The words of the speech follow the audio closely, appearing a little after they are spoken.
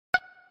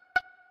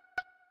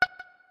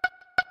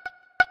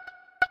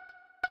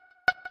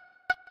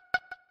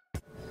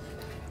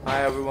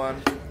Hi everyone,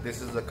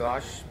 this is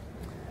Akash.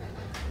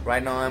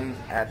 Right now I'm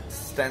at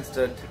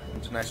Stansted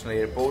International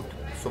Airport.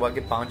 सुबह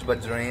के 5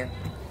 बज रहे हैं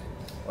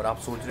और आप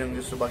सोच रहे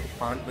होंगे सुबह के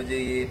 5 बजे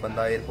ये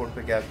बंदा एयरपोर्ट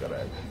पे क्या कर रहा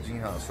है। जी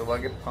हाँ, सुबह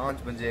के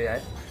 5 बजे है।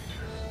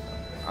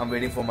 I'm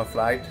waiting for my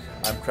flight.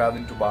 I'm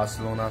traveling to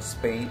Barcelona,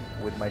 Spain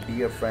with my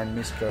dear friend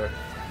Mr.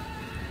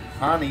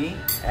 Hani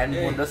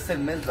and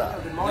Mudassir Mirza.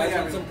 Guys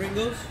want some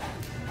Pringles?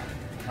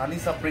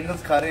 Hani सब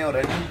Pringles खा रहे हैं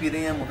और Red Bull पी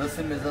रहे हैं।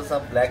 Mudassir Mirza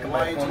सब Black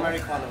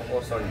Americano.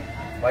 Oh sorry,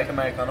 White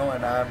Americano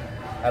and I'm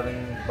having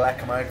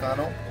Black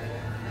Americano.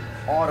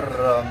 और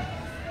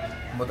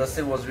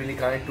Mudassir was really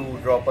kind to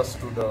drop us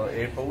to the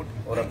airport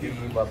और अभी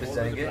वापस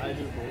जाएंगे।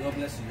 God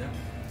bless you.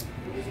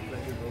 It was a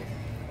pleasure, bro.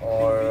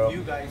 और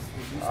You guys,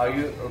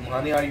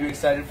 Hani, are you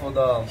excited for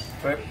the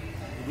trip?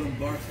 we're going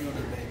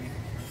Barcelona, baby.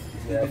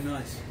 It's Yeah. gonna be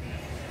nice.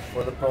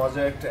 For the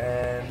project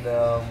and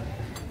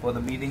for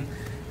the meeting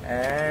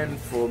and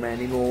for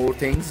many more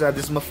things.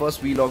 This is my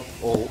first vlog.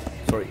 Oh,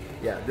 sorry.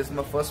 Yeah, this is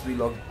my first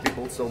vlog,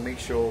 people. So make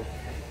sure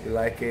you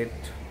like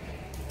it,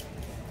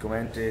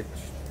 comment it,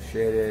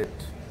 share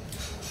it,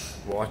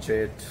 watch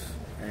it,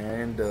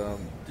 and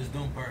Just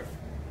don't burp.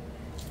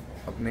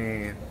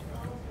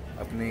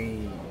 अपनी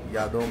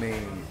यादों में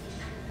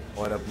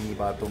और अपनी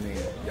बातों में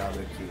याद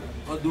रखिए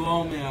और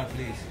दुआओं में यार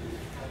प्लीज।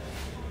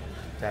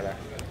 चला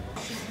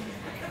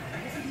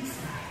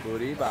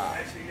पूरी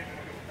बात।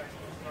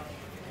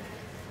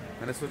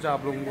 मैंने सोचा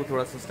आप लोगों को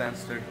थोड़ा सा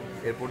स्टैंडस्टेड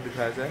एयरपोर्ट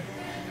दिखाया जाए।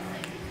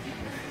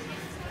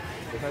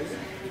 दिखाइए।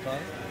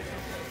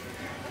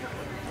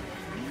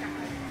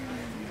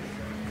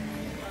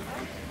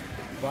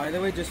 By the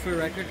way, just for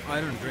record, I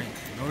don't drink,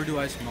 nor do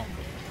I smoke.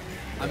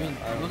 I mean,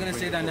 I'm not gonna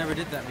say that I never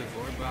did that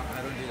before, but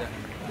I don't do that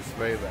anymore. It's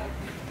very bad.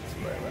 It's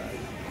very bad.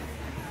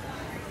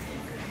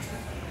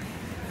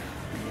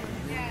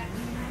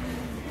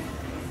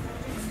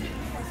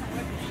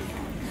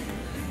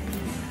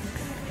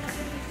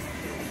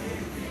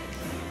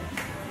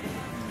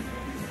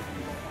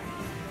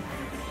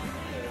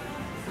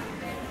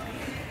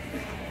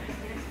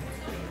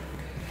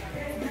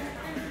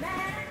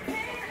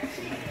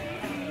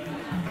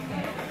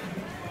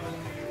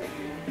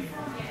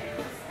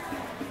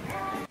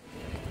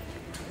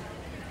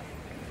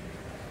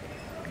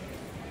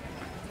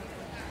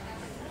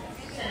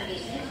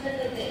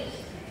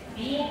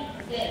 Via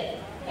Güel,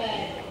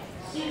 Parc,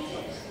 Musik,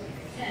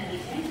 San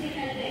Vicente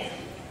Calder,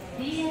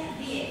 Via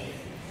 10,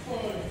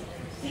 por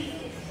Musik.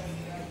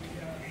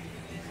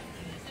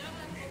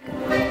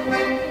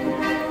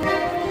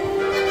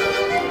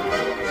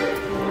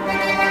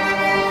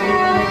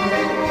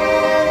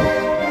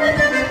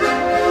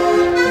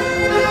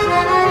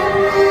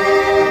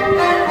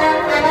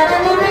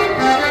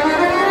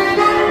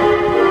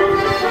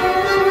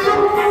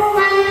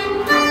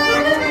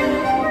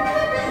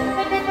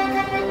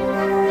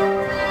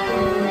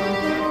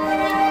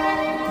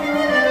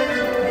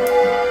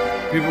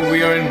 People, we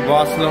are in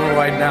Barcelona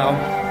right now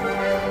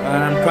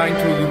and I'm trying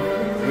to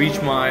reach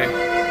my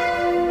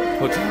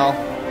hotel,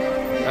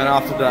 and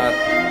after that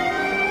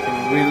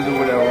we'll do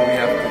whatever we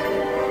have to.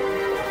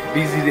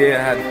 Busy day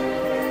ahead.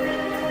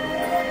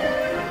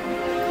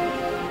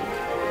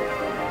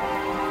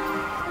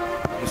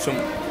 So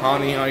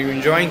Hani, are you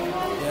enjoying?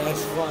 Yeah,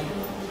 it's fun.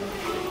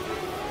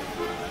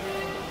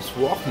 Just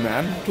walk,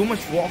 man. Too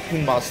much walk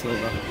in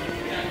Barcelona.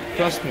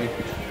 Trust me.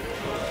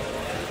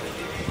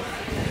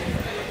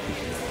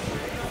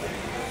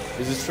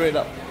 Is it straight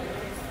up?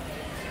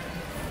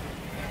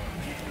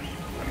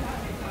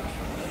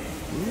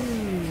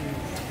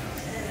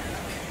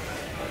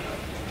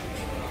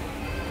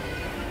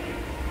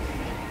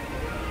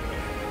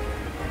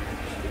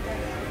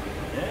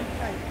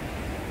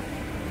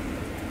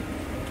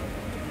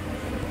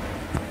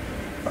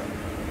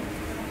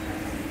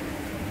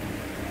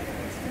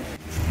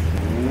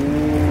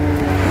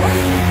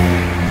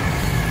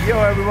 Yo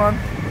everyone,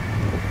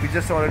 we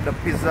just ordered a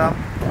pizza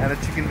and a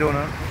chicken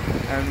donut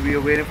and we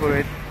are waiting for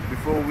it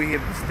before we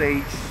hit the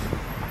stage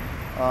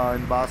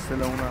in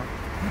Barcelona.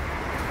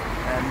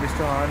 And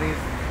Mr.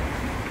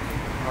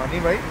 Hani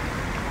भाई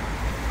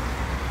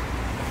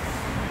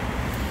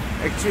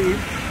actually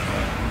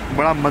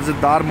बड़ा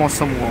मज़ेदार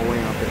मौसम हुआ हुआ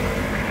यहाँ पे,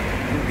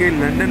 क्योंकि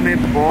London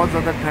में बहुत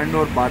ज़्यादा ठंड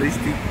और बारिश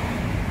थी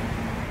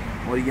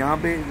और यहाँ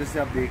पे जैसे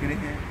आप देख रहे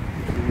हैं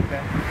धूप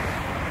है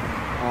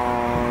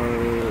और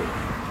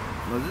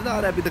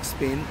मज़ेदार है। अभी तक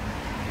Spain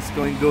is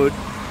going good.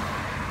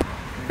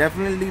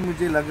 Definitely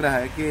मुझे लग रहा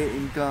है कि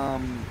इनका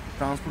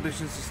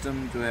ट्रांसपोर्टेशन सिस्टम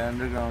जो है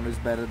underground is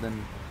better than,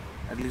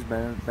 at least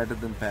better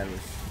than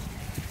Paris,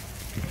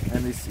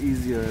 and it's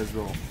easier as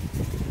well.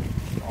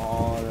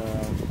 और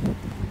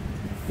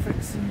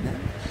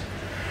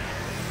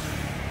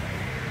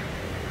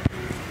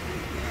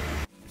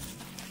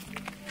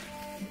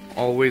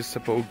always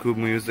support good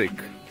music.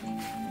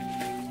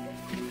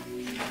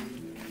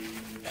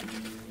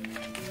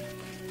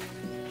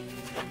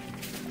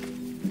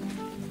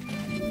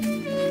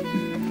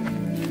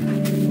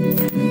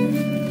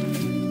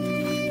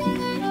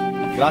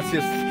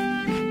 Gracias.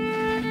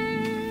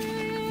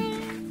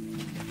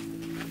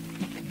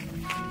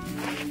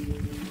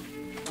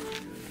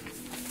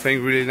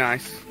 Playing really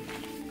nice.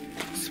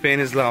 Spain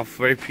is love,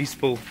 very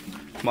peaceful.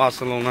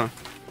 Barcelona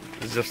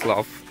is just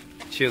love.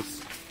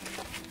 Cheers.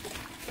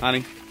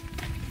 Honey.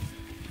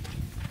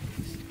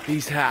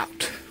 Peace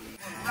out.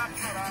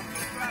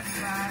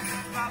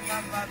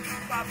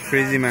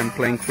 Crazy man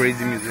playing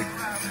crazy music.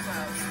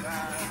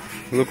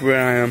 Look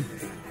where I am.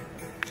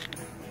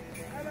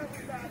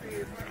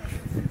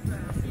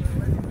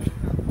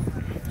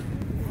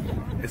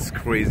 It's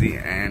crazy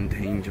and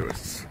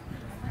dangerous.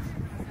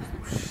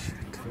 Oh,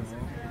 shit.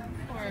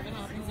 Or if it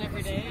happens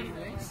every day.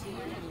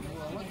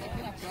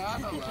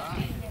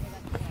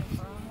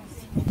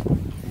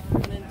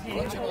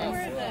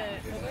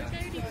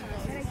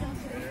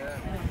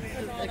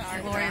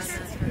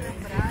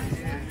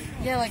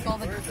 Yeah, like all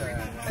the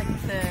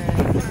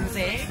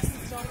mosaics.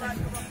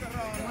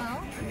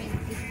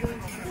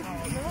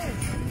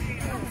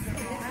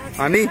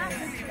 Ani,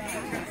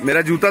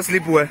 मेरा जूता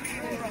slip हुआ है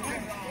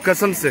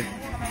कसम से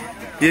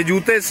ये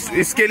जूते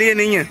इसके लिए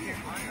नहीं है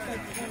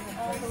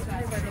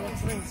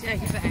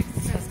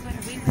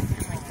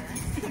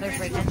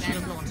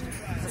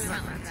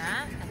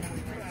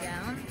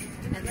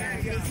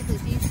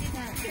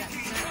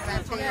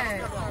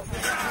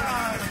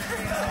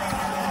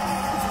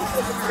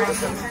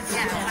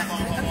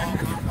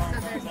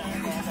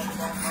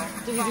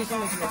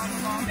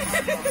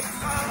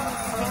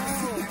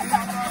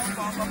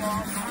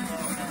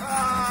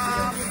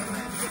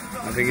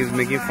I think he's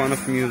making fun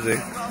of music.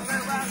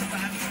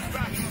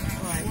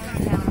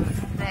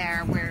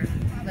 There, where,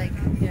 like,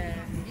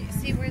 you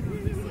see where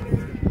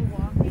people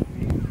walking?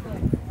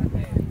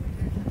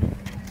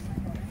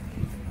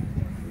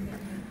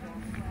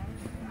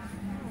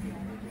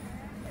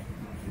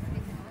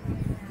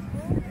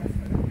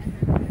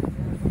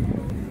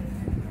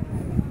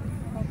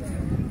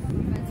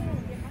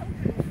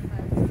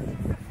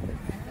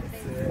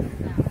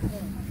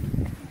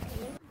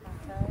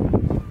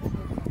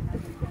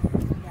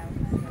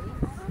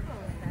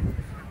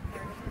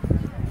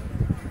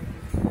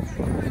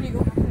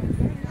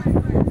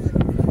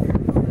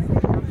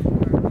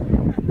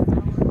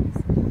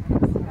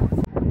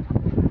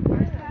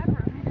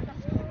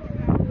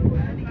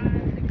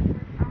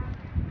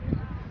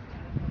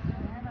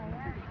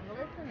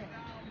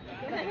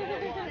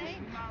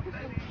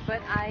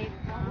 But I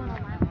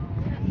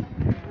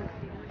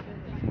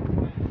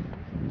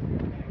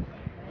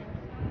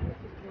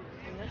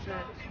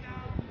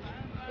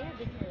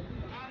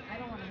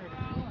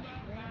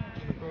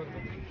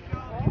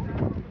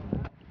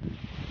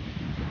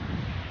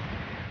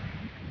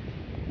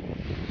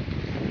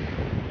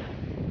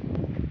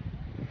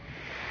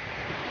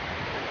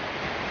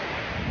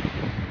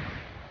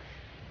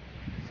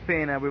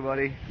Spain,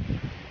 everybody.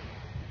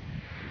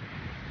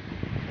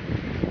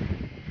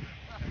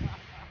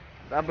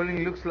 That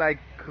building looks like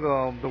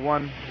the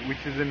one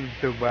which is in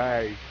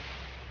Dubai.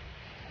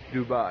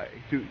 Dubai.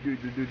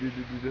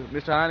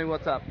 Mr. Hani,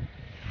 what's up?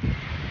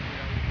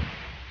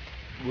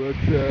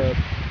 What's up?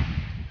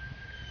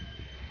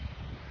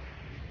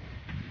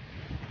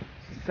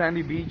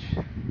 Sandy beach.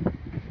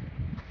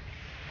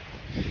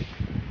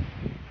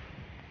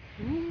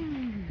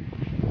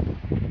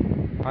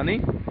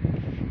 Honey?